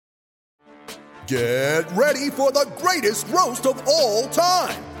Get ready for the greatest roast of all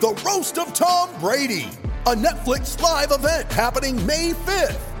time, the Roast of Tom Brady, a Netflix live event happening May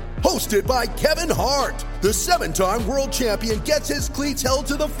 5th. Hosted by Kevin Hart, the 7-time world champion gets his cleats held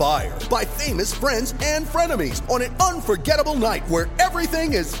to the fire by famous friends and frenemies on an unforgettable night where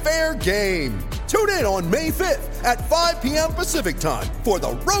everything is fair game. Tune in on May 5th at 5 p.m. Pacific time for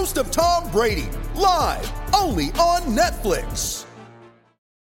the Roast of Tom Brady, live only on Netflix.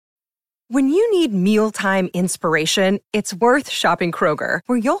 When you need mealtime inspiration, it's worth shopping Kroger,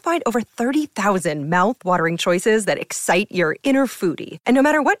 where you'll find over 30,000 mouth-watering choices that excite your inner foodie. And no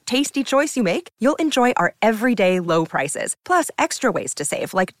matter what tasty choice you make, you'll enjoy our everyday low prices, plus extra ways to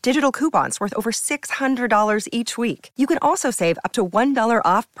save, like digital coupons worth over $600 each week. You can also save up to $1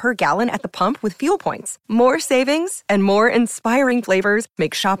 off per gallon at the pump with fuel points. More savings and more inspiring flavors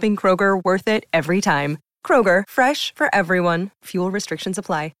make shopping Kroger worth it every time. Kroger, fresh for everyone. Fuel restrictions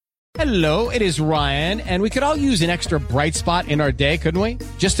apply. Hello, it is Ryan, and we could all use an extra bright spot in our day, couldn't we?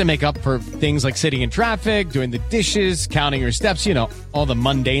 Just to make up for things like sitting in traffic, doing the dishes, counting your steps, you know, all the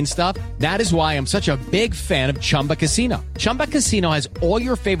mundane stuff. That is why I'm such a big fan of Chumba Casino. Chumba Casino has all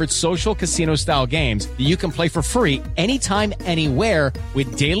your favorite social casino-style games that you can play for free anytime, anywhere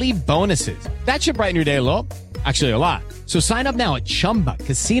with daily bonuses. That should brighten your day a little. Actually, a lot. So sign up now at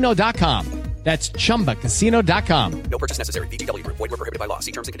ChumbaCasino.com. That's ChumbaCasino.com. No purchase necessary. VGW Group. Void where prohibited by law.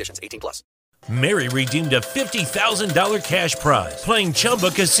 See terms and conditions. 18+. Mary redeemed a $50,000 cash prize playing Chumba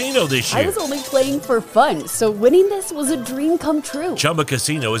Casino this year. I was only playing for fun, so winning this was a dream come true. Chumba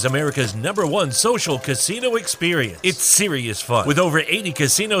Casino is America's #1 social casino experience. It's serious fun. With over 80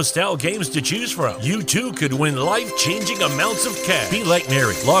 casino-style games to choose from, you too could win life-changing amounts of cash. Be like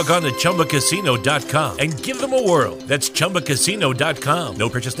Mary. Log on to ChumbaCasino.com and give them a whirl. That's ChumbaCasino.com. No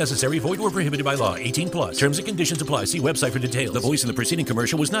purchase necessary. Void where prohibited by law. 18+. Terms and conditions apply. See website for details. The voice in the preceding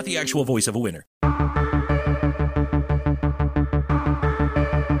commercial was not the actual voice of a winner.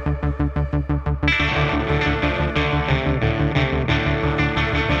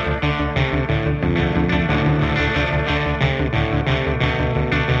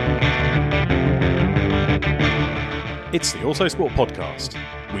 It's the Autosport Podcast.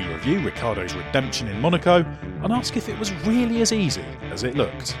 We review Ricciardo's redemption in Monaco and ask if it was really as easy as it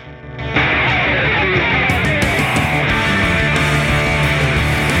looked.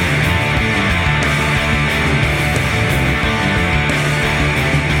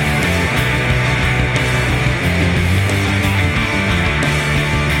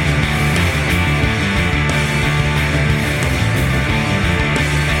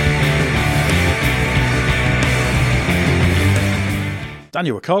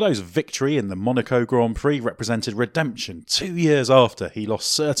 Daniel Ricciardo's victory in the Monaco Grand Prix represented redemption 2 years after he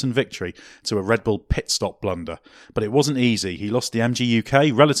lost certain victory to a Red Bull pit stop blunder. But it wasn't easy. He lost the MG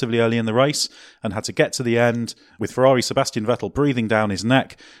UK relatively early in the race and had to get to the end with Ferrari Sebastian Vettel breathing down his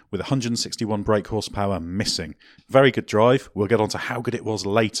neck with 161 brake horsepower missing. Very good drive. We'll get on to how good it was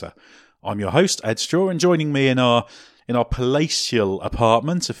later. I'm your host, Ed Straw, and joining me in our palatial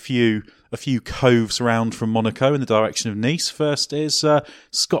apartment, a few coves round from Monaco in the direction of Nice. First is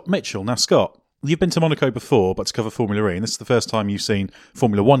Scott Mitchell. Now, Scott, you've been to Monaco before, but to cover Formula E, and this is the first time you've seen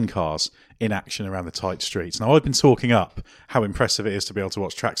Formula One cars in action around the tight streets. Now, I've been talking up how impressive it is to be able to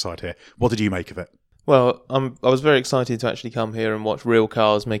watch trackside here. What did you make of it? Well, I was very excited to actually come here and watch real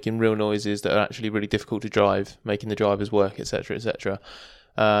cars making real noises that are actually really difficult to drive, making the drivers work, etc., etc.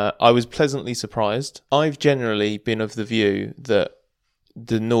 I was pleasantly surprised. I've generally been of the view that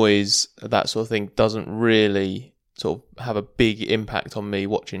the noise, that sort of thing, doesn't really sort of have a big impact on me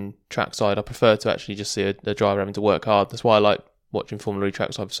watching trackside. I prefer to actually just see a driver having to work hard. That's why I like watching Formula E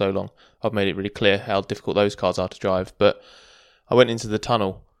trackside for so long. I've made it really clear how difficult those cars are to drive. But I went into the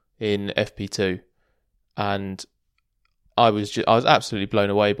tunnel in FP2 and I was absolutely blown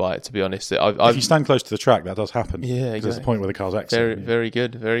away by it, to be honest. If you stand close to the track, that does happen. Yeah, exactly. There's the point where the car's exit. Very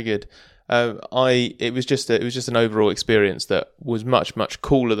good, very good. It was just an overall experience that was much, much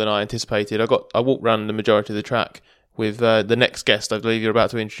cooler than I anticipated. I walked around the majority of the track with the next guest I believe you're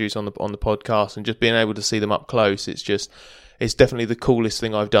about to introduce on the podcast, and just being able to see them up close, it's definitely the coolest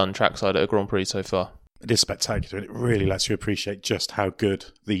thing I've done trackside at a Grand Prix so far. It is spectacular, and it really lets you appreciate just how good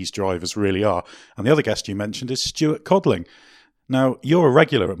these drivers really are. And the other guest you mentioned is Stuart Codling. Now, you're a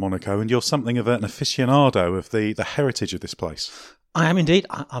regular at Monaco, and you're something of an aficionado of the heritage of this place. I am indeed.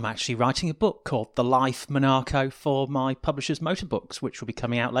 I'm actually writing a book called The Life Monaco for my publisher's Motorbooks, which will be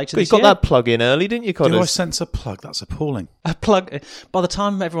coming out later this year. You got that plug in early, didn't you, Connors? Do I sense a plug? That's appalling. A plug. By the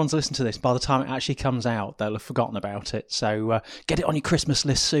time everyone's listened to this, by the time it actually comes out, they'll have forgotten about it. So get it on your Christmas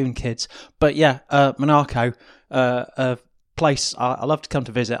list soon, kids. But yeah, Monaco, a place I love to come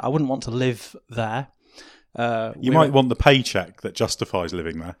to visit. I wouldn't want to live there. You might want the paycheck that justifies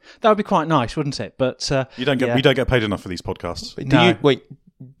living there. That would be quite nice, wouldn't it? But we don't get paid enough for these podcasts.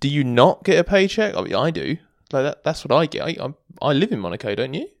 Do you not get a paycheck? I mean, I do. Like that's what I get. I live in Monaco,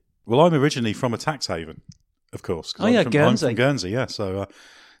 don't you? Well, I'm originally from a tax haven, of course. Guernsey. I'm from Guernsey, yeah.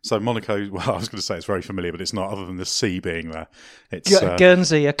 So Monaco, well, I was going to say it's very familiar, but it's not, other than the sea being there. It's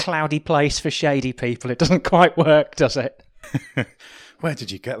Guernsey, a cloudy place for shady people. It doesn't quite work, does it? Where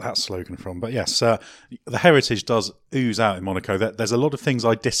did you get that slogan from? But yes, the heritage does ooze out in Monaco. There's a lot of things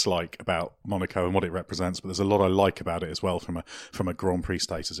I dislike about Monaco and what it represents, but there's a lot I like about it as well from a Grand Prix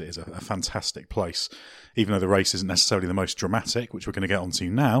status. It is a fantastic place, even though the race isn't necessarily the most dramatic, which we're going to get onto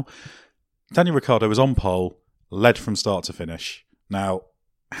now. Daniel Ricciardo was on pole, led from start to finish. Now,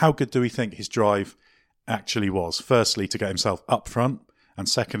 how good do we think his drive actually was? Firstly, to get himself up front, and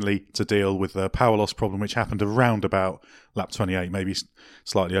secondly, to deal with the power loss problem, which happened around about lap 28, maybe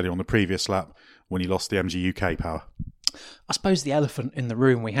slightly earlier on the previous lap, when he lost the MG UK power. I suppose the elephant in the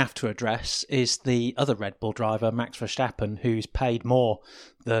room we have to address is the other Red Bull driver, Max Verstappen, who's paid more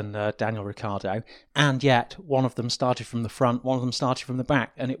than Daniel Ricciardo, and yet one of them started from the front, one of them started from the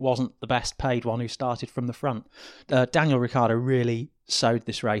back, and it wasn't the best paid one who started from the front. Daniel Ricciardo really sewed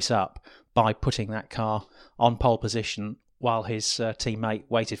this race up by putting that car on pole position while his teammate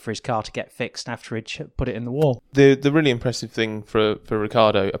waited for his car to get fixed after he'd put it in the wall. The really impressive thing for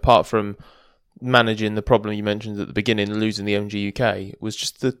Ricciardo, apart from managing the problem you mentioned at the beginning, losing the MG UK, was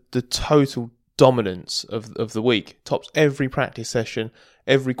just the total dominance of the week. Tops every practice session,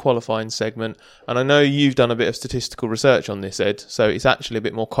 every qualifying segment. And I know you've done a bit of statistical research on this, Ed, so it's actually a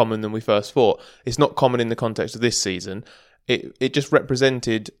bit more common than we first thought. It's not common in the context of this season. It just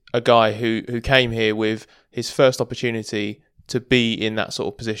represented a guy who came here with his first opportunity to be in that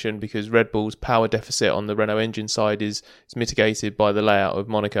sort of position, because Red Bull's power deficit on the Renault engine side is mitigated by the layout of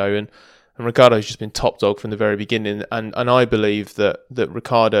Monaco, and Ricciardo's just been top dog from the very beginning, and I believe that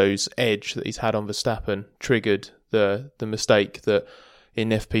Ricciardo's edge that he's had on Verstappen triggered the mistake that in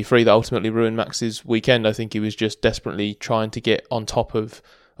FP3 that ultimately ruined Max's weekend. I think he was just desperately trying to get on top of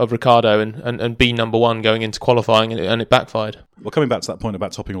Ricciardo and be number one going into qualifying, and it backfired. Well, coming back to that point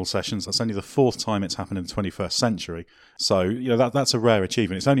about topping all sessions, that's only the fourth time it's happened in the 21st century. So, that's a rare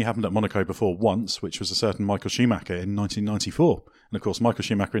achievement. It's only happened at Monaco before once, which was a certain Michael Schumacher in 1994. And of course, Michael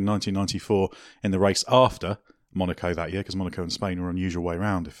Schumacher in 1994 in the race after Monaco that year, because Monaco and Spain were an unusual way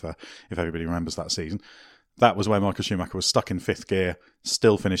round, if everybody remembers that season. That was where Michael Schumacher was stuck in fifth gear,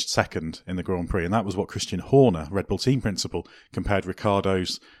 still finished second in the Grand Prix. And that was what Christian Horner, Red Bull team principal, compared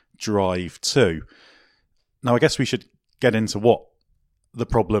Ricciardo's drive to. Now, I guess we should get into what the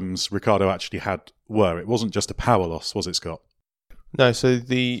problems Ricciardo actually had were. It wasn't just a power loss, was it, Scott? No, so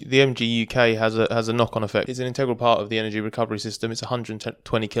the MG UK has a knock-on effect. It's an integral part of the energy recovery system. It's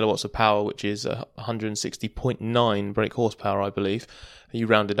 120 kilowatts of power, which is 160.9 brake horsepower, I believe. You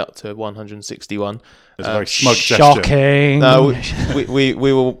rounded up to 161. It's a very smug shocking. No, we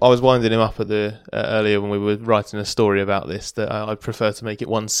were. I was winding him up at the earlier when we were writing a story about this that I prefer to make it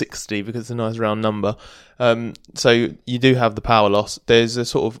 160 because it's a nice round number. So you do have the power loss. There's a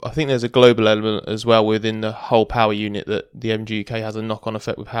sort of, I think there's a global element as well within the whole power unit that the MG UK has a knock-on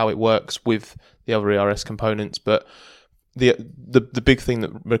effect with how it works with the other ERS components. But the big thing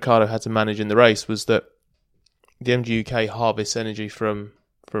that Ricciardo had to manage in the race was that the MG UK harvests energy from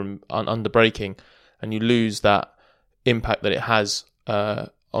under braking, and you lose that impact that it has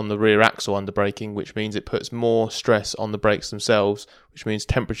on the rear axle under braking, which means it puts more stress on the brakes themselves, which means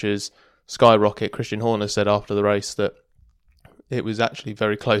temperatures skyrocket. Christian Horner said after the race that it was actually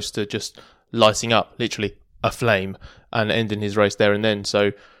very close to just lighting up, literally a flame, and ending his race there and then.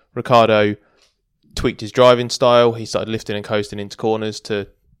 So Ricciardo tweaked his driving style. He started lifting and coasting into corners to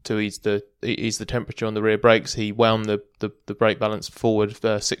ease the temperature on the rear brakes. He wound the brake balance forward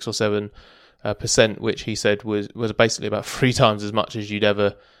 6 or 7%, which he said was basically about 3 times as much as you'd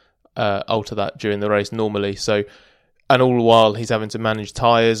ever alter that during the race normally. So, and all the while he's having to manage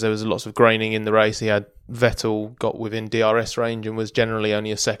tyres. There was lots of graining in the race. He had Vettel got within DRS range and was generally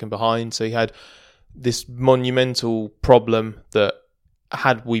only a second behind. So he had this monumental problem that,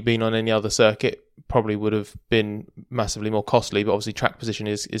 had we been on any other circuit, probably would have been massively more costly, but obviously track position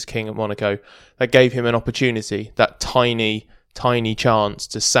is king at Monaco. That gave him an opportunity, that tiny chance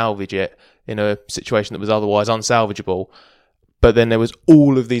to salvage it in a situation that was otherwise unsalvageable. But then there was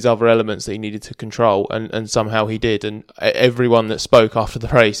all of these other elements that he needed to control, and somehow he did. And everyone that spoke after the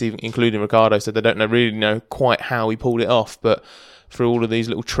race, even including Ricciardo, said they don't really know quite how he pulled it off, but through all of these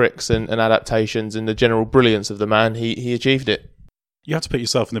little tricks and adaptations and the general brilliance of the man, he achieved it. You have to put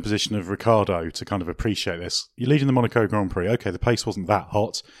yourself in the position of Ricciardo to kind of appreciate this. You're leading the Monaco Grand Prix. Okay, the pace wasn't that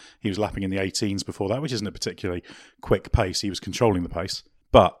hot. He was lapping in the 18s before that, which isn't a particularly quick pace. He was controlling the pace.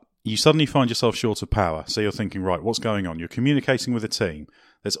 But you suddenly find yourself short of power. So you're thinking, right, what's going on? You're communicating with a team.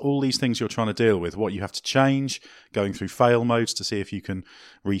 There's all these things you're trying to deal with, what you have to change, going through fail modes to see if you can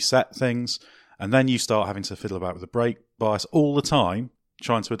reset things. And then you start having to fiddle about with the brake bias all the time,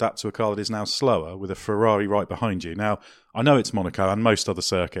 trying to adapt to a car that is now slower with a Ferrari right behind you. Now, I know it's Monaco and most other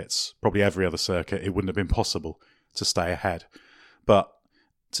circuits, probably every other circuit, it wouldn't have been possible to stay ahead. But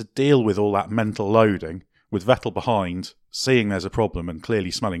to deal with all that mental loading, with Vettel behind, seeing there's a problem and clearly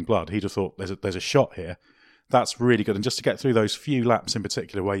smelling blood, he'd have thought there's a shot here. That's really good. And just to get through those few laps in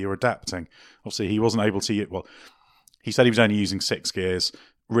particular where you're adapting, obviously he wasn't able to, well, he said he was only using 6 gears.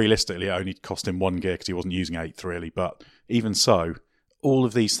 Realistically, it only cost him 1 gear because he wasn't using 8th really. But even so, all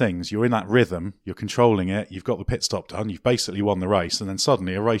of these things, you're in that rhythm, you're controlling it, you've got the pit stop done, you've basically won the race, and then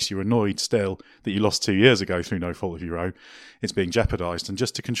suddenly a race you're annoyed still that you lost 2 years ago through no fault of your own, it's being jeopardised. And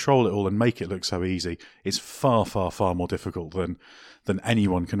just to control it all and make it look so easy is far, far, far more difficult than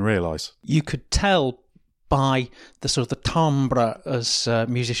anyone can realise. You could tell by the sort of the timbre, as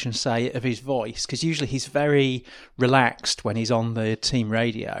musicians say, of his voice, because usually he's very relaxed when he's on the team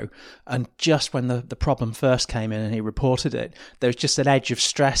radio, and just when the problem first came in and he reported it, there was just an edge of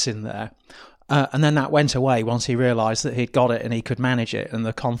stress in there. And then that went away once he realised that he'd got it and he could manage it, and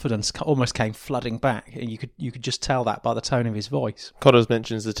the confidence almost came flooding back, and you could just tell that by the tone of his voice. Connors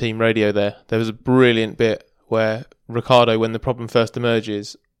mentions the team radio there. There was a brilliant bit where Ricciardo, when the problem first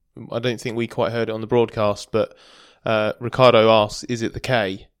emerges, I don't think we quite heard it on the broadcast, but Ricciardo asks, is it the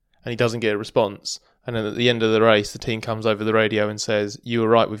K? And he doesn't get a response. And then at the end of the race, the team comes over the radio and says, you were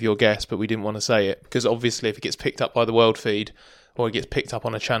right with your guess, but we didn't want to say it. Because obviously if it gets picked up by the world feed, or it gets picked up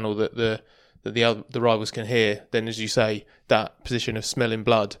on a channel that the rivals can hear, then as you say, that position of smelling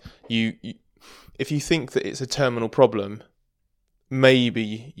blood, you if you think that it's a terminal problem,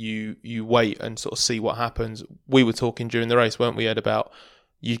 maybe you wait and sort of see what happens. We were talking during the race, weren't we, Ed, about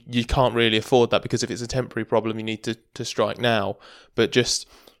you can't really afford that, because if it's a temporary problem, you need to strike now. But just,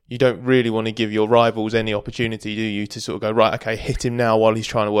 you don't really want to give your rivals any opportunity, do you, to sort of go, right, okay, hit him now while he's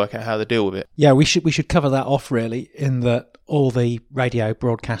trying to work out how to deal with it. Yeah, we should cover that off, really, in that all the radio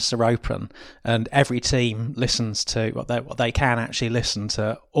broadcasts are open and every team listens to what they can actually listen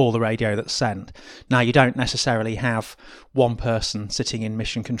to all the radio that's sent. Now, you don't necessarily have one person sitting in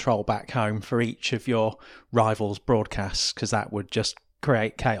mission control back home for each of your rivals' broadcasts, because that would just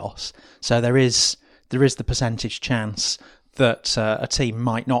create chaos. So there is the percentage chance that a team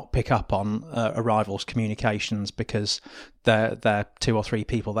might not pick up on a rival's communications because they're 2 or 3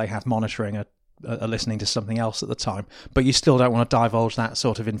 people they have monitoring are listening to something else at the time. But you still don't want to divulge that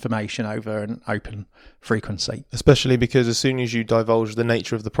sort of information over an open frequency. Especially because as soon as you divulge the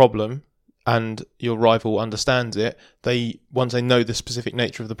nature of the problem and your rival understands it, once they know the specific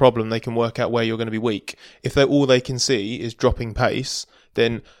nature of the problem, they can work out where you're going to be weak. If all they can see is dropping pace,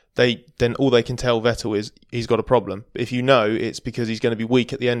 then all they can tell Vettel is he's got a problem. If you know it's because he's going to be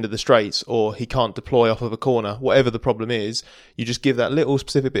weak at the end of the straights, or he can't deploy off of a corner, whatever the problem is, you just give that little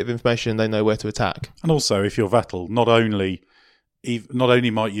specific bit of information and they know where to attack. And also, if you're Vettel, not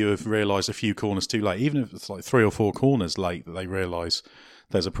only might you have realised a few corners too late, even if it's like 3 or 4 corners late that they realise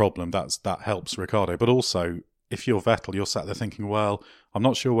there's a problem, that helps Ricciardo. But also, if you're Vettel, you're sat there thinking, well, I'm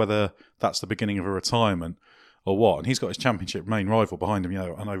not sure whether that's the beginning of a retirement or what. And he's got his championship main rival behind him.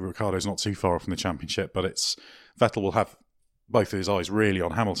 I know Ricciardo's not too far off from the championship, but Vettel will have both of his eyes really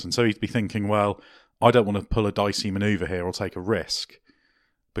on Hamilton. So he'd be thinking, well, I don't want to pull a dicey manoeuvre here or take a risk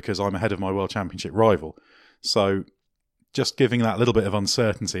because I'm ahead of my world championship rival. So just giving that little bit of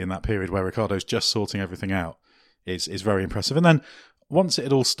uncertainty in that period where Ricciardo's just sorting everything out is very impressive. And then once it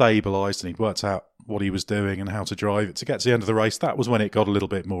had all stabilised and he'd worked out what he was doing and how to drive it to get to the end of the race, that was when it got a little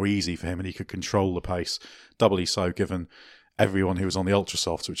bit more easy for him and he could control the pace. Doubly so given everyone who was on the Ultra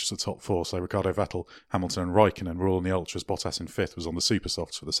Softs, which is the top 4. So Ricciardo, Vettel, Hamilton and Raikkonen were all on the Ultras. Bottas in 5th was on the Super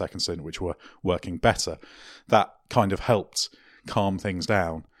Softs for the second stint, which were working better. That kind of helped calm things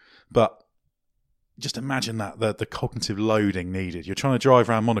down. But just imagine that, the cognitive loading needed. You're trying to drive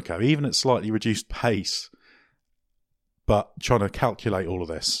around Monaco, even at slightly reduced pace, but trying to calculate all of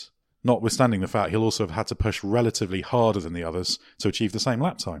this, notwithstanding the fact he'll also have had to push relatively harder than the others to achieve the same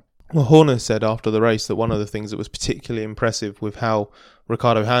lap time. Well, Horner said after the race that one of the things that was particularly impressive with how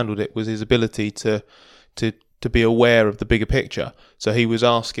Ricciardo handled it was his ability to to be aware of the bigger picture. So he was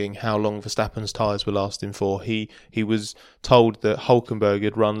asking how long Verstappen's tyres were lasting for. He was told that Hülkenberg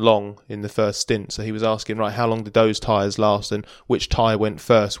had run long in the first stint, so he was asking, right, how long did those tyres last and which tyre went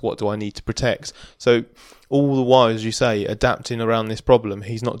first? What do I need to protect? So all the while, as you say, adapting around this problem,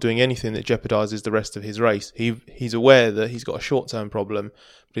 he's not doing anything that jeopardises the rest of his race. He's aware that he's got a short-term problem,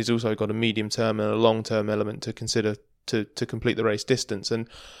 but he's also got a medium-term and a long-term element to consider to complete the race distance. And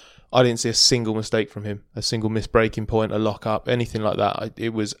I didn't see a single mistake from him, a single missed braking point, a lock-up, anything like that.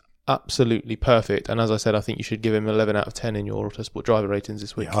 It was absolutely perfect. And as I said, I think you should give him 11 out of 10 in your Autosport driver ratings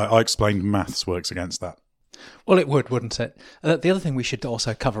this week. Yeah, I explained maths works against that. Well, it would, wouldn't it? The other thing we should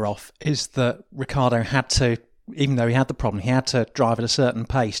also cover off is that Ricciardo had to, even though he had the problem, he had to drive at a certain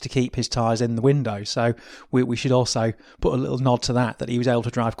pace to keep his tyres in the window. So we should also put a little nod to that he was able to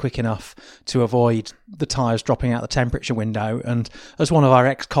drive quick enough to avoid the tyres dropping out the temperature window. And as one of our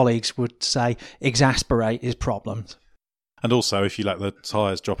ex-colleagues would say, exasperate his problems. And also, if you let the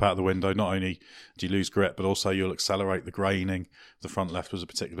tyres drop out the window, not only do you lose grip, but also you'll accelerate the graining. The front left was a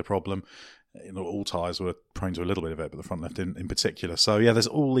particular problem. All tyres were prone to a little bit of it, but the front left in particular. So yeah, there's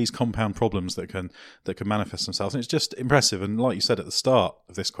all these compound problems that can manifest themselves, and it's just impressive. And like you said at the start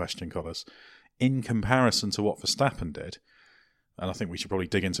of this question, Collis, in comparison to what Verstappen did, and I think we should probably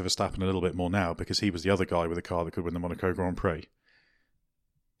dig into Verstappen a little bit more now because he was the other guy with a car that could win the Monaco Grand Prix.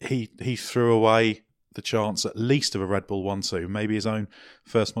 He threw away the chance at least of a Red Bull 1-2, maybe his own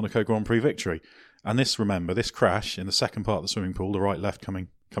first Monaco Grand Prix victory. And this crash in the second part of the swimming pool, the right-left coming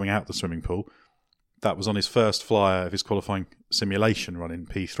out the swimming pool, that was on his first flyer of his qualifying simulation run in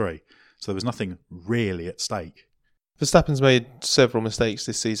P3. So there was nothing really at stake. Verstappen's made several mistakes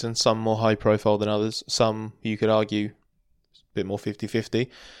this season, some more high profile than others, some you could argue a bit more 50-50.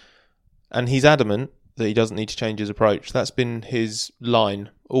 And he's adamant that he doesn't need to change his approach. That's been his line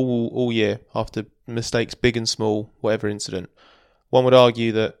all year, after mistakes big and small, whatever incident. One would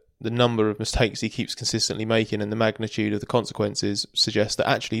argue that the number of mistakes he keeps consistently making and the magnitude of the consequences suggests that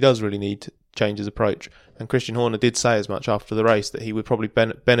actually he does really need to change his approach. And Christian Horner did say as much after the race, that he would probably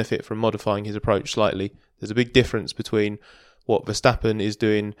benefit from modifying his approach slightly. There's a big difference between what Verstappen is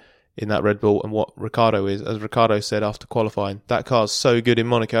doing in that Red Bull and what Ricciardo is. As Ricciardo said after qualifying, that car's so good in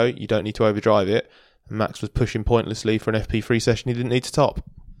Monaco, you don't need to overdrive it. And Max was pushing pointlessly for an FP3 session he didn't need to top.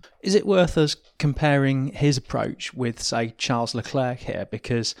 Is it worth us comparing his approach with, say, Charles Leclerc here?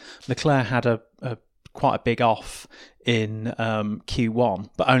 Because Leclerc had a quite a big off in Q1,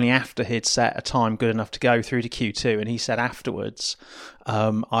 but only after he'd set a time good enough to go through to Q2. And he said afterwards, I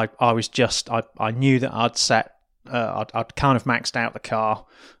knew that I'd kind of maxed out the car.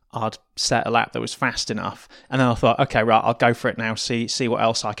 I'd set a lap that was fast enough, and then I thought, okay, right, I'll go for it now, see what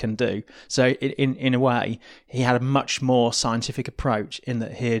else I can do. So in a way, he had a much more scientific approach in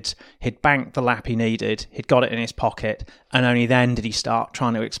that he'd banked the lap he needed, he'd got it in his pocket, and only then did he start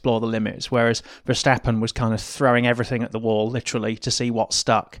trying to explore the limits, whereas Verstappen was kind of throwing everything at the wall, literally, to see what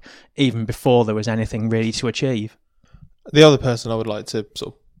stuck, even before there was anything really to achieve. The other person I would like to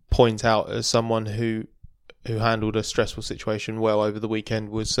sort of point out as someone who handled a stressful situation well over the weekend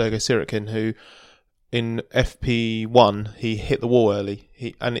was Sergei Sirotkin, who in FP1 he hit the wall early.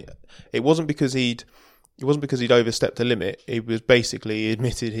 It wasn't because he'd overstepped a limit. He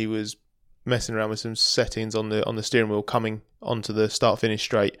admitted he was messing around with some settings on the steering wheel coming onto the start finish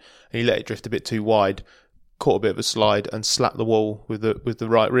straight, and he let it drift a bit too wide, caught a bit of a slide and slapped the wall with the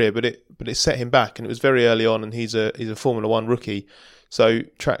right rear, but it set him back, and it was very early on, and he's a Formula 1 rookie. So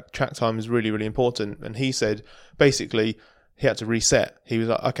track time is really, really important. And he said, basically, he had to reset. He was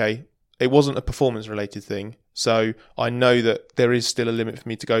like, okay, it wasn't a performance-related thing, so I know that there is still a limit for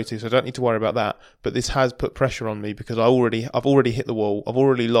me to go to, so I don't need to worry about that. But this has put pressure on me because I've already hit the wall. I've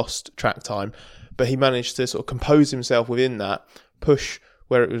already lost track time. But he managed to sort of compose himself within that, push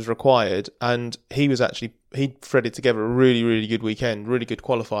where it was required, and he threaded together a really, really good weekend, really good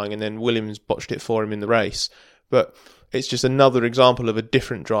qualifying, and then Williams botched it for him in the race. But it's just another example of a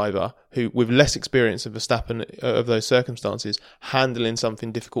different driver who, with less experience of Verstappen of those circumstances, handling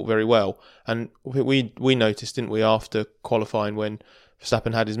something difficult very well. And we noticed, didn't we, after qualifying when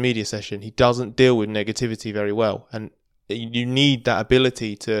Verstappen had his media session, he doesn't deal with negativity very well. And you need that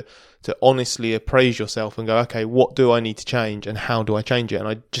ability to honestly appraise yourself and go, okay, what do I need to change and how do I change it? And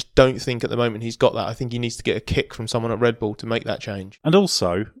I just don't think at the moment he's got that. I think he needs to get a kick from someone at Red Bull to make that change. And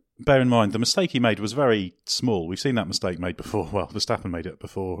also, bear in mind, the mistake he made was very small. We've seen that mistake made before. Well, Verstappen made it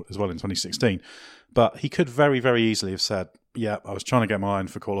before as well in 2016. But he could very, very easily have said, yeah, I was trying to get my iron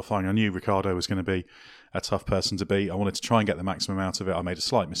for qualifying. I knew Ricciardo was going to be a tough person to beat. I wanted to try and get the maximum out of it. I made a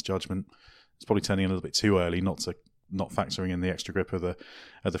slight misjudgment. It's probably turning a little bit too early not to not factoring in the extra grip of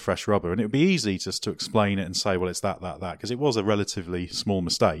the fresh rubber. And it would be easy just to explain it and say, well, it's that, because it was a relatively small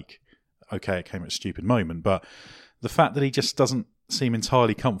mistake. Okay, it came at a stupid moment, but the fact that he just doesn't seem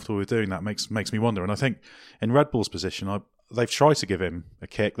entirely comfortable with doing that makes me wonder. And I think in Red Bull's position, they've tried to give him a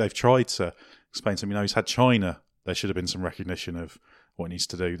kick. They've tried to explain to him, he's had China. There should have been some recognition of what he needs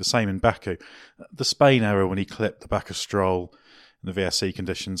to do. The same in Baku. The Spain error when he clipped the back of Stroll in the VSC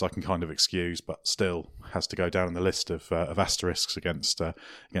conditions, I can kind of excuse, but still has to go down in the list of asterisks against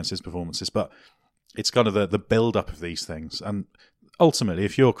his performances. But it's kind of the build-up of these things. And ultimately,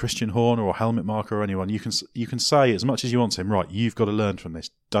 if you're Christian Horner or Helmut Marko or anyone, you can say as much as you want to him, right, you've got to learn from this.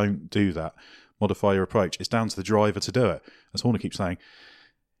 Don't do that. Modify your approach. It's down to the driver to do it. As Horner keeps saying,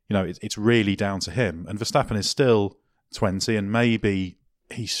 it's really down to him. And Verstappen is still 20, and maybe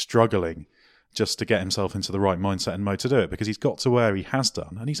he's struggling just to get himself into the right mindset and mode to do it, because he's got to where he has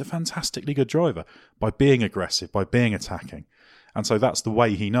done, and he's a fantastically good driver by being aggressive, by being attacking. And so that's the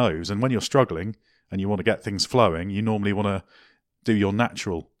way he knows. And when you're struggling and you want to get things flowing, you normally want to do your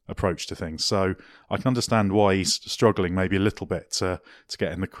natural approach to things. So I can understand why he's struggling maybe a little bit to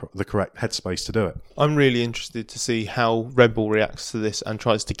get in the correct headspace to do it. I'm really interested to see how Red Bull reacts to this and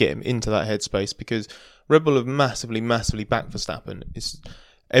tries to get him into that headspace, because Red Bull have massively backed Verstappen.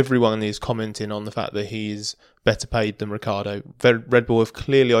 Everyone is commenting on the fact that he is better paid than Ricciardo. Red Bull have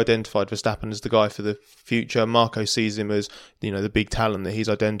clearly identified Verstappen as the guy for the future. Marko sees him as, the big talent that he's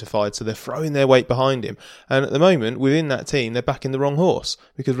identified, so they're throwing their weight behind him. And at the moment, within that team, they're backing the wrong horse,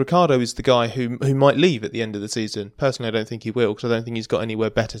 because Ricciardo is the guy who might leave at the end of the season. Personally, I don't think he will, because I don't think he's got anywhere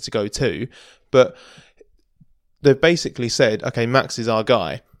better to go to. But they've basically said, okay, Max is our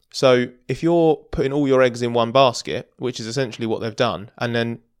guy. So if you're putting all your eggs in one basket, which is essentially what they've done, and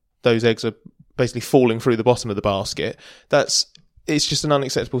then those eggs are basically falling through the bottom of the basket, it's just an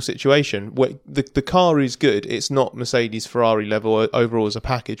unacceptable situation. Where the car is good. It's not Mercedes, Ferrari level overall as a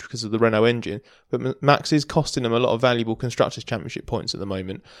package because of the Renault engine, but Max is costing them a lot of valuable Constructors' Championship points at the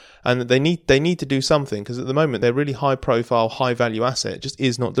moment, and they need to do something, because at the moment their really high profile, high value asset just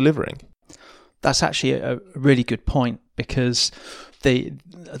is not delivering. That's actually a really good point, because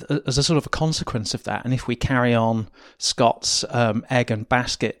as a sort of a consequence of that, and if we carry on Scott's egg and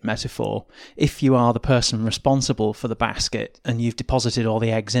basket metaphor, if you are the person responsible for the basket and you've deposited all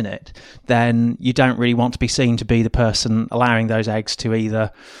the eggs in it, then you don't really want to be seen to be the person allowing those eggs to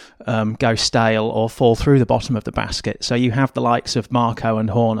either go stale or fall through the bottom of the basket. So you have the likes of Marko and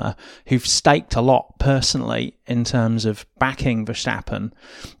Horner, who've staked a lot personally in terms of backing Verstappen.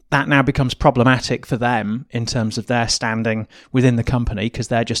 That now becomes problematic for them in terms of their standing within the company, because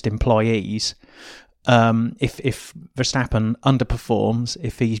they're just employees. If Verstappen underperforms,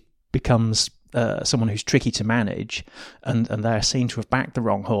 if he becomes someone who's tricky to manage, and they're seen to have backed the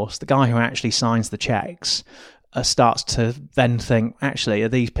wrong horse, the guy who actually signs the checks starts to then think, actually, are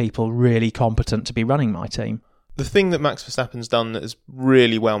these people really competent to be running my team? The thing that Max Verstappen's done that has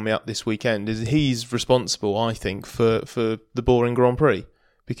really wound me up this weekend is he's responsible, I think, for the boring Grand Prix.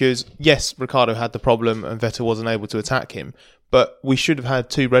 Because, yes, Ricciardo had the problem and Vettel wasn't able to attack him, but we should have had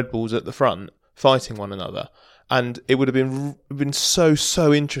two Red Bulls at the front fighting one another. And it would have been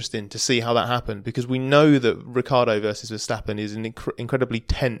so interesting to see how that happened, because we know that Ricciardo versus Verstappen is an incredibly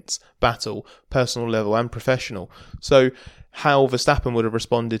tense battle, personal level and professional. So how Verstappen would have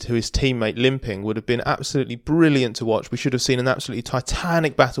responded to his teammate limping would have been absolutely brilliant to watch. We should have seen an absolutely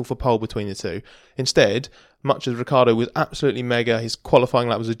titanic battle for pole between the two. Instead, much as Ricciardo was absolutely mega, his qualifying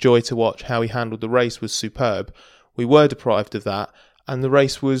lap was a joy to watch, how he handled the race was superb. We were deprived of that, and the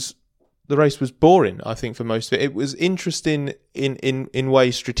race was boring, I think, for most of it. It was interesting in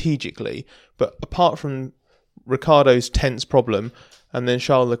ways strategically, but apart from Ricciardo's tense problem and then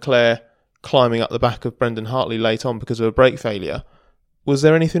Charles Leclerc climbing up the back of Brendan Hartley late on because of a brake failure, was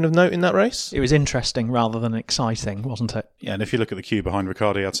there anything of note in that race? It was interesting rather than exciting, wasn't it? Yeah, and if you look at the queue behind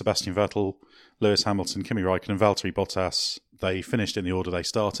Ricciardo, you had Sebastian Vettel, Lewis Hamilton, Kimi Räikkönen and Valtteri Bottas. They finished in the order they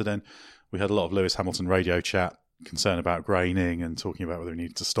started in. We had a lot of Lewis Hamilton radio chat, concern about graining and talking about whether he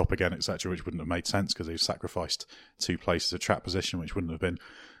needed to stop again, etc., which wouldn't have made sense because he sacrificed 2 places of track position, which wouldn't have been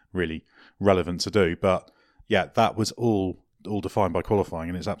really relevant to do. But yeah, that was all defined by qualifying,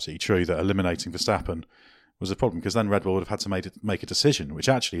 and it's absolutely true that eliminating Verstappen was a problem, because then Red Bull would have had to make a decision, which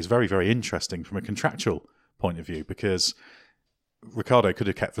actually is very, very interesting from a contractual point of view, because Ricciardo could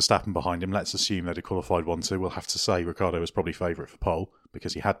have kept Verstappen behind him. Let's assume they'd have qualified 1-2. We'll have to say Ricciardo was probably favourite for pole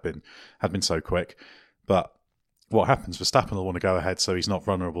because he had been so quick. But what happens? Verstappen will want to go ahead so he's not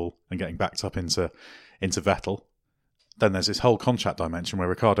vulnerable and getting backed up into Vettel. Then there's this whole contract dimension where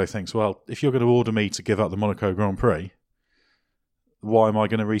Ricciardo thinks, well, if you're going to order me to give up the Monaco Grand Prix, why am I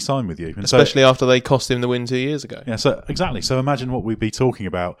going to re-sign with you? And especially after they cost him the win 2 years ago. Yeah, so exactly. So imagine what we'd be talking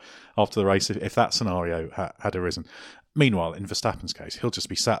about after the race if that scenario had arisen. Meanwhile, in Verstappen's case, he'll just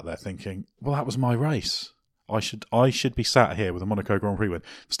be sat there thinking, well, that was my race. I should be sat here with a Monaco Grand Prix win.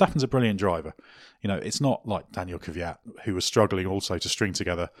 Verstappen's a brilliant driver. You know, it's not like Daniel Kvyat, who was struggling also to string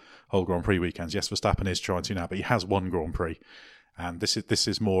together whole Grand Prix weekends. Yes, Verstappen is trying to now, but he has won Grand Prix. And this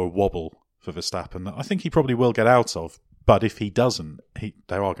is more a wobble for Verstappen that I think he probably will get out of. But if he doesn't,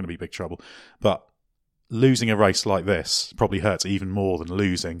 there are going to be big trouble. But losing a race like this probably hurts even more than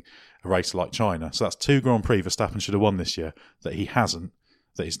losing a race like China. So that's 2 Grand Prix Verstappen should have won this year that he hasn't,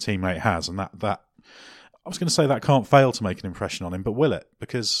 that his teammate has. And that I was going to say that can't fail to make an impression on him, but will it?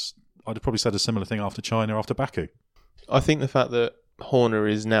 Because I'd have probably said a similar thing after China, after Baku. I think the fact that Horner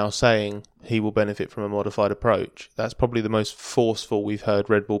is now saying he will benefit from a modified approach, that's probably the most forceful we've heard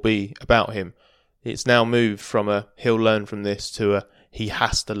Red Bull be about him. It's now moved from a he'll learn from this to a he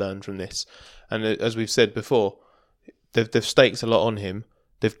has to learn from this. And as we've said before, they've staked a lot on him.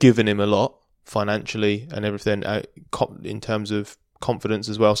 They've given him a lot financially and everything in terms of confidence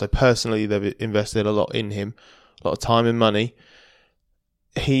as well. So personally, they've invested a lot in him, a lot of time and money.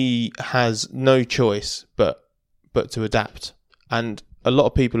 He has no choice but to adapt. And a lot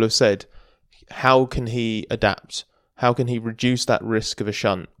of people have said, how can he adapt? How can he reduce that risk of a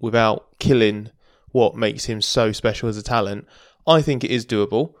shunt without killing what makes him so special as a talent? I think it is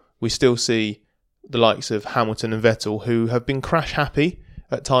doable. We still see the likes of Hamilton and Vettel, who have been crash happy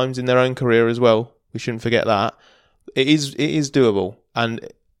at times in their own career as well. We shouldn't forget that. It is doable.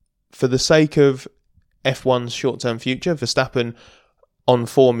 And for the sake of F1's short-term future, Verstappen on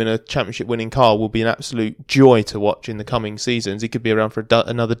form in a championship-winning car will be an absolute joy to watch in the coming seasons. He could be around for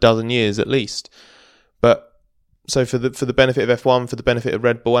another dozen years at least. But so for the benefit of F1, for the benefit of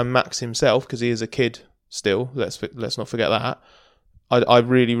Red Bull and Max himself, because he is a kid still, let's not forget that, I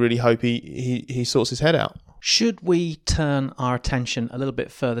really, really hope he sorts his head out. Should we turn our attention a little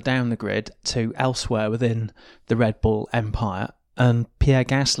bit further down the grid to elsewhere within the Red Bull empire and Pierre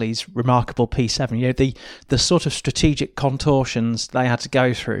Gasly's remarkable P7? You know, the sort of strategic contortions they had to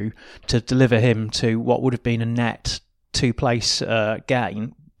go through to deliver him to what would have been a net 2-place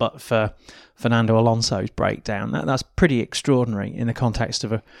gain, but for Fernando Alonso's breakdown. That's pretty extraordinary in the context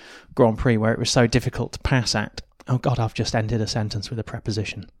of a Grand Prix where it was so difficult to pass at. Oh God, I've just ended a sentence with a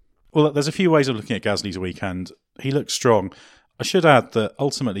preposition. Well, there's a few ways of looking at Gasly's weekend. He looked strong. I should add that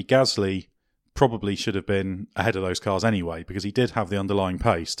ultimately Gasly probably should have been ahead of those cars anyway, because he did have the underlying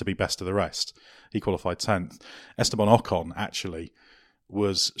pace to be best of the rest. He qualified 10th. Esteban Ocon actually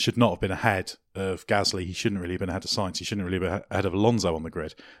should not have been ahead of Gasly. He shouldn't really have been ahead of Sainz. He shouldn't really have been ahead of Alonso on the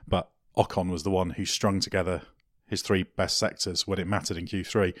grid. But Ocon was the one who strung together his 3 best sectors when it mattered in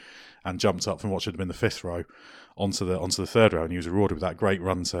Q3 and jumped up from what should have been the 5th row onto the 3rd row, and he was rewarded with that great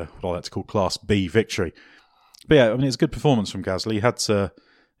run to what I like to call Class B victory. But yeah, I mean, it's a good performance from Gasly.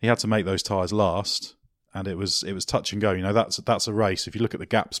 He had to make those tyres last, and it was touch and go. You know, that's a race. If you look at the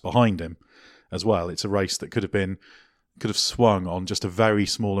gaps behind him as well, it's a race that could have swung on just a very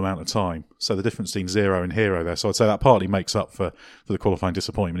small amount of time. So the difference between 0 and hero there. So I'd say that partly makes up for the qualifying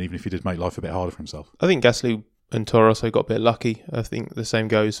disappointment, even if he did make life a bit harder for himself. I think Gasly and Toro also got a bit lucky. I think the same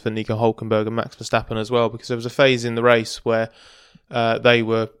goes for Nico Hülkenberg and Max Verstappen as well, because there was a phase in the race where they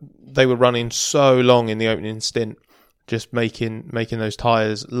were running so long in the opening stint, just making those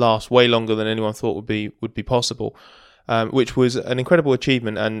tyres last way longer than anyone thought would be possible, which was an incredible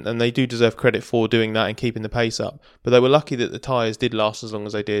achievement, and they do deserve credit for doing that and keeping the pace up. But they were lucky that the tyres did last as long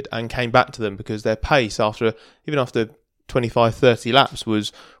as they did and came back to them, because their pace after 25-30 laps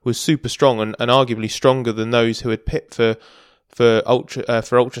was super strong and arguably stronger than those who had pit for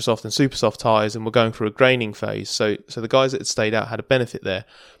ultra soft and super soft tyres and were going through a graining phase. So the guys that had stayed out had a benefit there,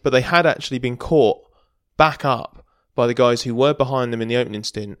 but they had actually been caught back up by the guys who were behind them in the opening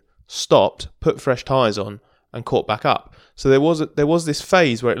stint, stopped, put fresh tyres on, and caught back up. So there was this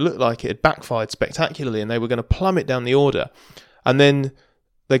phase where it looked like it had backfired spectacularly and they were going to plummet down the order, and then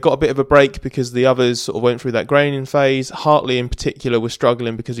they got a bit of a break because the others sort of went through that graining phase. Hartley in particular was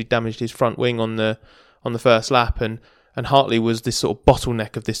struggling because he damaged his front wing on the first lap, and Hartley was this sort of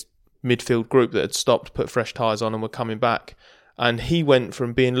bottleneck of this midfield group that had stopped, put fresh tyres on and were coming back. And he went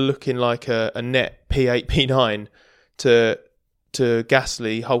from looking like a net P8, P9 to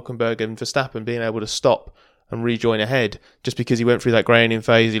Gasly, Hülkenberg and Verstappen being able to stop and rejoin ahead just because he went through that graining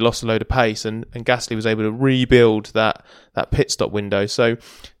phase. He lost a load of pace, and Gasly was able to rebuild that pit stop window. So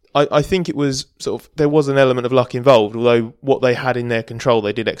I think it was sort of, there was an element of luck involved, although what they had in their control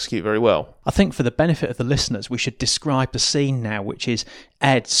they did execute very well. I think for the benefit of the listeners, we should describe the scene now, which is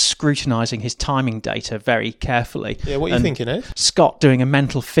Ed scrutinising his timing data very carefully. Yeah, what are you thinking, Ed? Scott doing a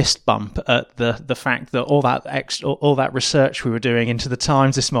mental fist bump at the fact that all that research we were doing into the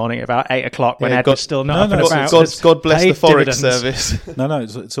times this morning at about 8 o'clock when Ed was still not up and about. God bless the Forex service. No,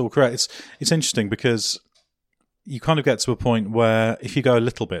 it's all correct. It's interesting because you kind of get to a point where if you go a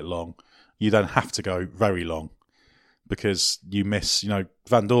little bit long, you then have to go very long because you miss,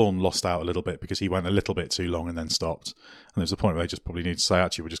 Van Dorn lost out a little bit because he went a little bit too long and then stopped. And there's a point where they just probably need to say,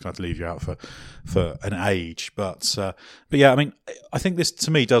 actually, we're just going to have to leave you out for an age. But yeah, I mean, I think this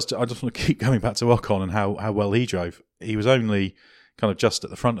to me does, I just want to keep going back to Ocon and how well he drove. He was only kind of just at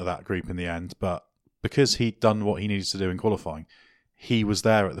the front of that group in the end, but because he'd done what he needed to do in qualifying, he was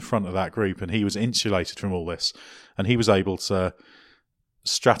there at the front of that group and he was insulated from all this. And he was able to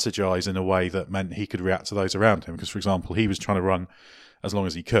strategize in a way that meant he could react to those around him. Because, for example, he was trying to run as long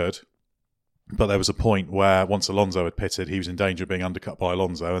as he could. But there was a point where once Alonso had pitted, he was in danger of being undercut by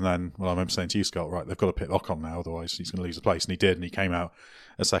Alonso. And then, I remember saying to you, Scott, right, they've got to pit Ocon now, otherwise he's going to lose the place. And he did, and he came out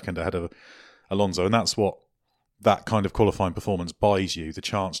a second ahead of Alonso. And that's what that kind of qualifying performance buys you, the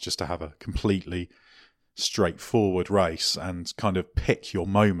chance just to have a completely straightforward race and kind of pick your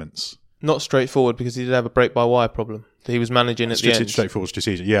moments. Not straightforward because he did have a brake-by-wire problem. He was managing at the end. Straightforward,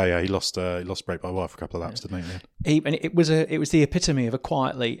 strategic. Yeah, he lost brake-by-wire for a couple of laps, didn't he? And it was the epitome of a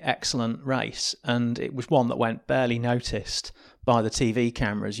quietly excellent race, and it was one that went barely noticed by the TV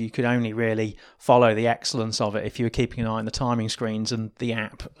cameras. You could only really follow the excellence of it if you were keeping an eye on the timing screens and the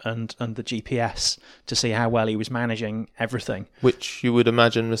app and the GPS to see how well he was managing everything. Which you would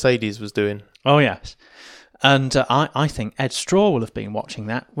imagine Mercedes was doing. Oh, yes. And I think Ed Straw will have been watching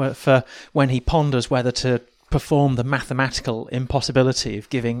that for when he ponders whether to perform the mathematical impossibility of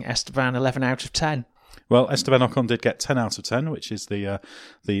giving Esteban 11 out of 10. Well, Esteban Ocon did get 10 out of 10, which is the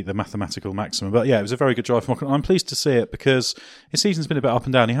mathematical maximum. But yeah, it was a very good drive from Ocon. I'm pleased to see it because his season's been a bit up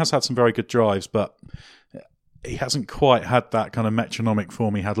and down. He has had some very good drives, but he hasn't quite had that kind of metronomic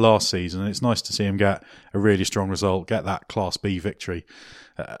form he had last season. And it's nice to see him get a really strong result, get that Class B victory,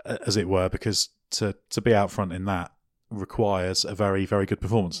 as it were, because to be out front in that requires a very, very good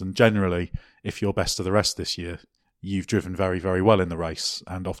performance. And generally, if you're best of the rest this year, you've driven very, very well in the race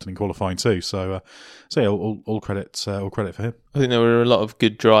and often in qualifying too. So yeah, all credit for him. I think there were a lot of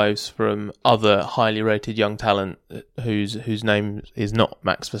good drives from other highly rated young talent whose name is not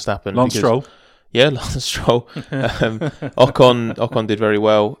Max Verstappen. Lance Stroll. Yeah, Lance Stroll. Ocon did very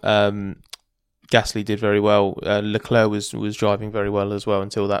well. Gasly did very well. Leclerc was driving very well as well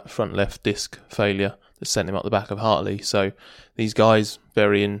until that front left disc failure that sent him up the back of Hartley. So these guys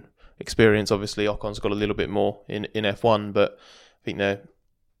vary in experience. Obviously, Ocon's got a little bit more in F1, but I think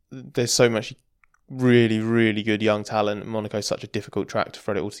there's so much really, really good young talent. Monaco's such a difficult track to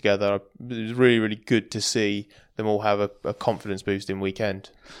thread it all together. It was really, really good to see them all have a confidence boost in weekend.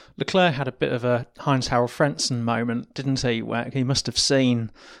 Leclerc had a bit of a Heinz-Harald Frentzen moment, didn't he? Where he must have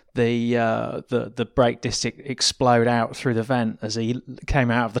seen the brake disc explode out through the vent as he came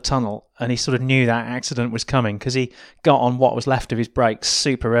out of the tunnel, and he sort of knew that accident was coming because he got on what was left of his brakes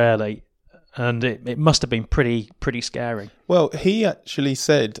super early. And it must have been pretty scary. Well, he actually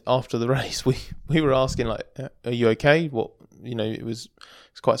said after the race, we were asking, like, are you okay? What, it was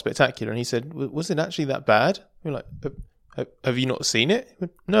quite spectacular. And he said, was it actually that bad? We were like, have you not seen it?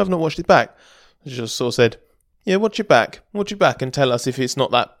 Went, no, I've not watched it back. He just sort of said, yeah, watch it back and tell us if it's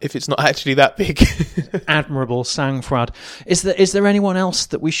not actually that big. Admirable sang-froid. Is there anyone else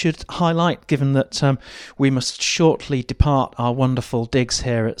that we should highlight, given that we must shortly depart our wonderful digs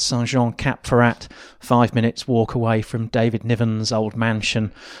here at Saint-Jean-Cap-Ferrat, 5 minutes walk away from David Niven's old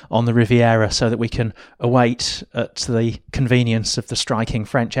mansion on the Riviera, so that we can await at the convenience of the striking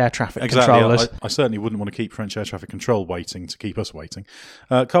French air traffic controllers. I certainly wouldn't want to keep French air traffic control waiting to keep us waiting.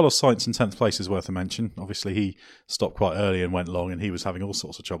 Carlos Sainz in 10th place is worth a mention. Obviously, he stopped quite early and went long, and he was having all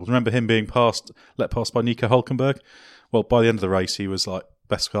sorts of troubles. Remember him being let past by Nico Hülkenberg? Well, by the end of the race, he was like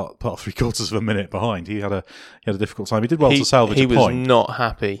best part 3/4 of a minute behind. He had a difficult time. He did well to salvage a point. He was not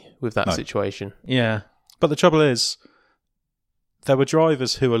happy with that situation. Yeah. But the trouble is, there were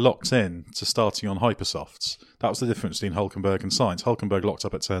drivers who were locked in to starting on hypersofts. That was the difference between Hülkenberg and Sainz. Hülkenberg locked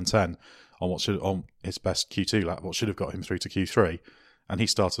up at turn 10 on his best Q2 lap, what should have got him through to Q3. And he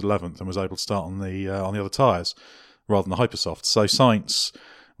started 11th and was able to start on the other tyres rather than the hypersoft. So Sainz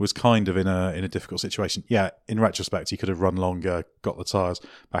was kind of in a difficult situation. Yeah, in retrospect, he could have run longer, got the tyres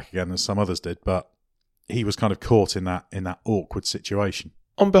back again as some others did, but he was kind of caught in that awkward situation.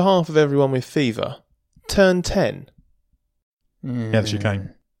 On behalf of everyone with fever, turn 10. Yeah, the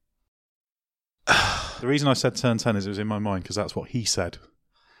chicane. The reason I said turn 10 is it was in my mind because that's what he said.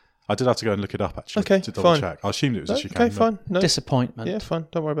 I did have to go and look it up, actually, to double check. I assumed it was a chicane. Okay, fine. No. Disappointment. Yeah, fine.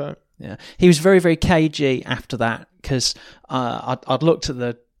 Don't worry about it. Yeah, he was very, very cagey after that because I'd looked at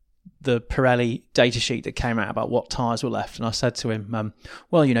the Pirelli data sheet that came out about what tyres were left, and I said to him,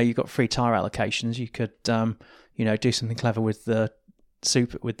 "Well, you've got free tyre allocations. You could, do something clever with the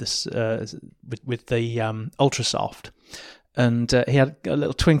super with the ultra soft." And he had a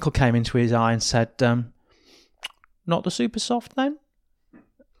little twinkle came into his eye and said, "Not the super soft, then."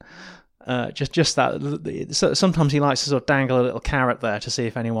 Just that. So sometimes he likes to sort of dangle a little carrot there to see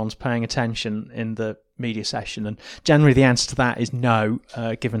if anyone's paying attention in the media session, and generally the answer to that is no,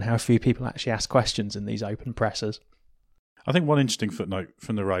 given how few people actually ask questions in these open presses. I think one interesting footnote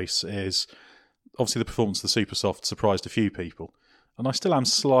from the race is obviously the performance of the Super Soft surprised a few people, and I still am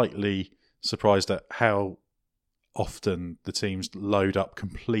slightly surprised at how often the teams load up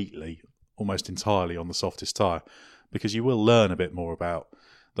completely, almost entirely on the softest tyre, because you will learn a bit more about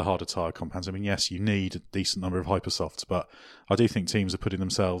the harder tyre compounds. I mean, yes, you need a decent number of hypersofts, but I do think teams are putting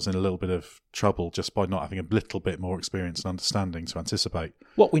themselves in a little bit of trouble just by not having a little bit more experience and understanding to anticipate.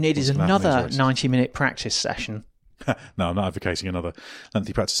 What we need is another 90-minute practice session. No, I'm not advocating another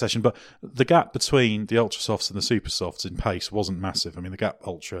lengthy practice session, but the gap between the ultra softs and the super softs in pace wasn't massive. I mean, the gap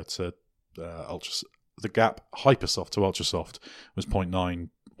the gap hypersoft to ultra soft was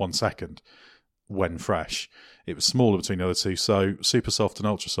 0.91 second when fresh. It was smaller between the other two. So super soft and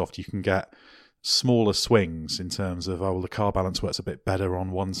ultra soft, you can get smaller swings in terms of, the car balance works a bit better on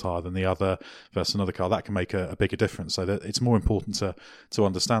one tyre than the other versus another car. That can make a bigger difference. So that it's more important to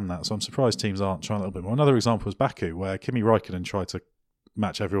understand that. So I'm surprised teams aren't trying a little bit more. Another example was Baku, where Kimi Räikkönen tried to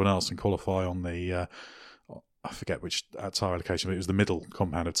match everyone else and qualify on the, I forget which tyre allocation, but it was the middle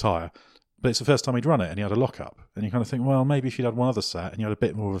compound of tyre. But it's the first time he'd run it and he had a lock-up. And you kind of think, well, maybe if you'd had one other set and you had a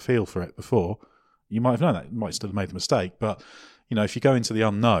bit more of a feel for it before, you might have known that. You might still have made the mistake. But, if you go into the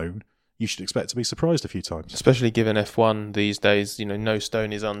unknown, you should expect to be surprised a few times. Especially given F1 these days, no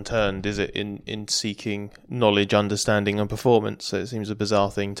stone is unturned, is it, in seeking knowledge, understanding and performance. So it seems a bizarre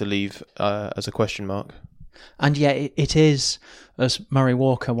thing to leave as a question mark. And yet it is, as Murray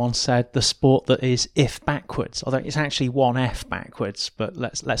Walker once said, the sport that is if backwards. Although it's actually one F backwards, but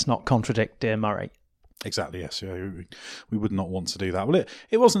let's not contradict dear Murray. Exactly, yes. Yeah, we would not want to do that. Well,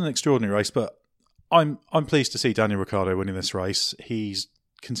 it wasn't an extraordinary race, but I'm pleased to see Daniel Ricciardo winning this race. He's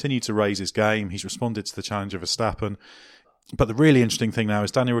continued to raise his game. He's responded to the challenge of Verstappen. But the really interesting thing now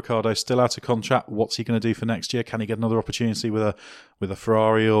is Daniel Ricciardo still out of contract. What's he going to do for next year? Can he get another opportunity with a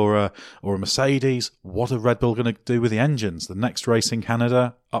Ferrari or a Mercedes? What are Red Bull going to do with the engines? The next race in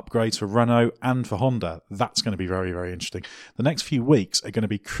Canada, upgrades for Renault and for Honda. That's going to be very, very interesting. The next few weeks are going to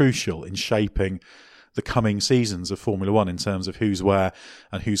be crucial in shaping the coming seasons of Formula One in terms of who's where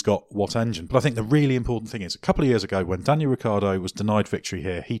and who's got what engine. But I think the really important thing is, a couple of years ago when Daniel Ricciardo was denied victory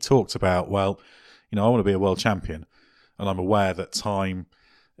here, he talked about, I want to be a world champion. And I'm aware that time,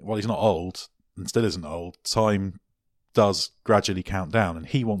 while he's not old and still isn't old, time does gradually count down. And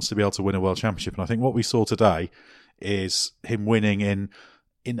he wants to be able to win a world championship. And I think what we saw today is him winning in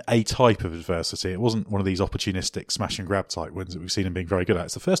a type of adversity. It wasn't one of these opportunistic smash and grab type wins that we've seen him being very good at.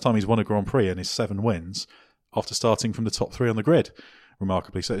 It's the first time he's won a Grand Prix in his 7 wins after starting from the top 3 on the grid,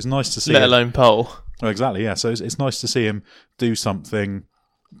 remarkably. So it's nice to see Let alone pole. Oh, exactly, yeah. So it's nice to see him do something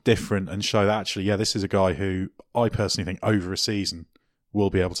different and show that actually, this is a guy who I personally think over a season will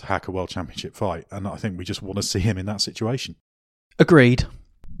be able to hack a world championship fight. And I think we just want to see him in that situation. Agreed.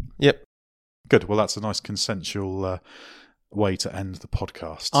 Yep. Good. Well, that's a nice consensual way to end the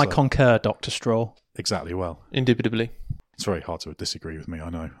podcast. I concur, Dr. Straw. Exactly, well. Indubitably. It's very hard to disagree with me, I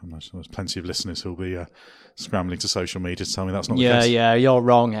know. There's plenty of listeners who'll be scrambling to social media to tell me that's not the case. Yeah, you're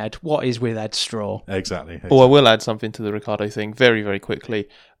wrong, Ed. What is with Ed Straw? Exactly. Oh, I will add something to the Ricciardo thing very, very quickly.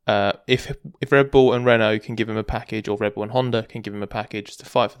 If Red Bull and Renault can give him a package, or Red Bull and Honda can give him a package to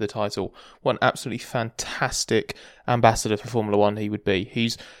fight for the title, what an absolutely fantastic ambassador for Formula One he would be.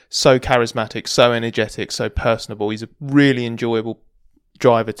 He's so charismatic, so energetic, so personable. He's a really enjoyable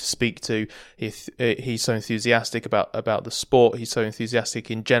driver to speak to. He's so enthusiastic about the sport. He's so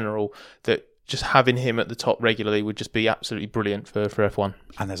enthusiastic in general that just having him at the top regularly would just be absolutely brilliant for F1.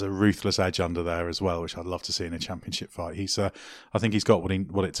 And there's a ruthless edge under there as well, which I'd love to see in a championship fight. I think he's got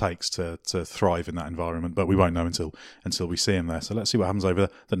what it takes to thrive in that environment, but we won't know until we see him there. So let's see what happens over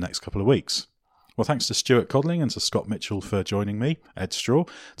the next couple of weeks. Well, thanks to Stuart Codling and to Scott Mitchell for joining me, Ed Straw,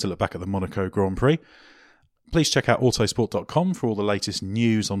 to look back at the Monaco Grand Prix. Please check out autosport.com for all the latest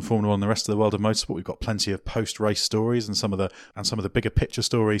news on Formula One and the rest of the world of motorsport. We've got plenty of post-race stories and some of the bigger picture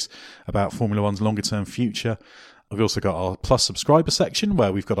stories about Formula One's longer-term future. We've also got our Plus subscriber section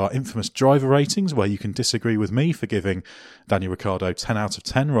where we've got our infamous driver ratings where you can disagree with me for giving Daniel Ricciardo 10 out of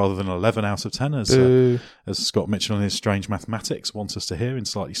 10 rather than 11 out of 10 as Scott Mitchell and his Strange Mathematics wants us to hear in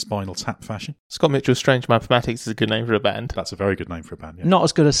slightly Spinal Tap fashion. Scott Mitchell's Strange Mathematics is a good name for a band. That's a very good name for a band, yeah. Not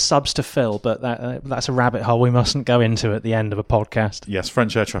as good as Subs to Fill, but that's a rabbit hole we mustn't go into at the end of a podcast. Yes,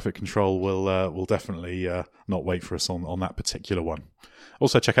 French Air Traffic Control will definitely not wait for us on that particular one.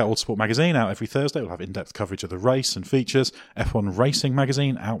 Also, check out Autosport Magazine, out every Thursday. We'll have in-depth coverage of the race and features. F1 Racing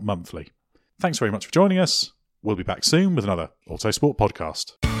Magazine, out monthly. Thanks very much for joining us. We'll be back soon with another Autosport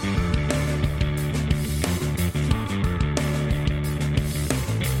podcast.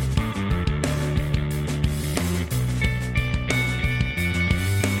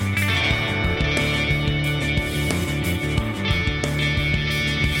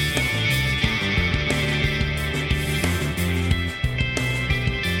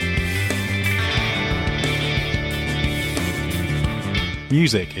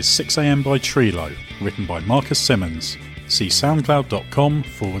 Music is 6am by Trilo, written by Marcus Simmons. See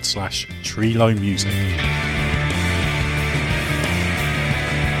soundcloud.com/Trilo Music.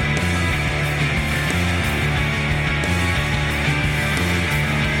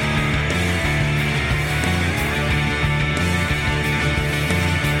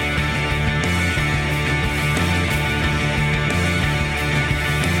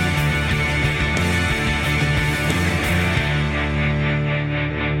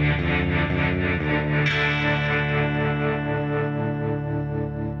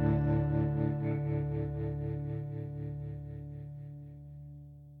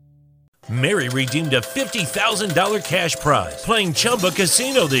 Mary redeemed a $50,000 cash prize playing Chumba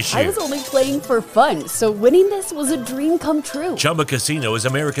Casino this year. I was only playing for fun, so winning this was a dream come true. Chumba Casino is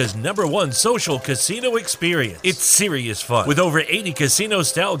America's #1 social casino experience. It's serious fun. With over 80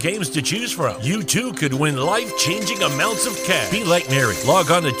 casino-style games to choose from, you too could win life-changing amounts of cash. Be like Mary. Log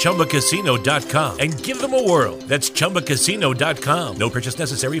on to ChumbaCasino.com and give them a whirl. That's ChumbaCasino.com. No purchase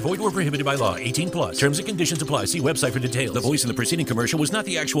necessary. Void where prohibited by law. 18+. Terms and conditions apply. See website for details. The voice in the preceding commercial was not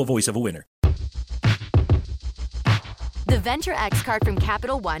the actual voice of a winner. The Venture X card from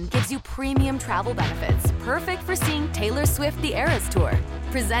Capital One gives you premium travel benefits, perfect for seeing Taylor Swift the Eras Tour.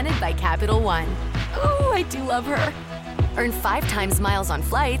 Presented by Capital One. Ooh, I do love her. Earn 5 times miles on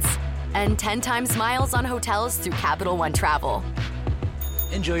flights and 10 times miles on hotels through Capital One Travel.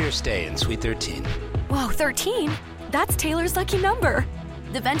 Enjoy your stay in Suite 13. Whoa, 13? That's Taylor's lucky number.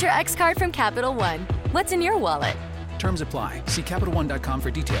 The Venture X card from Capital One. What's in your wallet? Terms apply. See CapitalOne.com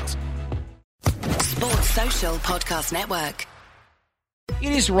for details. Sports Social Podcast Network.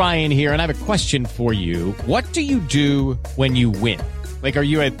 It is Ryan here, and I have a question for you. What do you do when you win? Like, are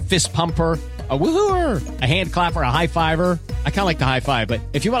you a fist pumper, a woohooer, a hand clapper, a high fiver? I kind of like the high five, but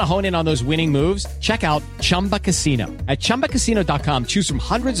if you want to hone in on those winning moves, check out Chumba Casino. At ChumbaCasino.com, choose from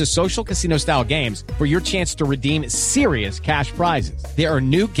hundreds of social casino-style games for your chance to redeem serious cash prizes. There are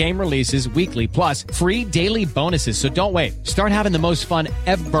new game releases weekly, plus free daily bonuses, so don't wait. Start having the most fun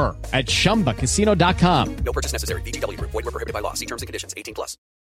ever at ChumbaCasino.com. No purchase necessary. VGW Group. Void where prohibited by law. See terms and conditions. 18+.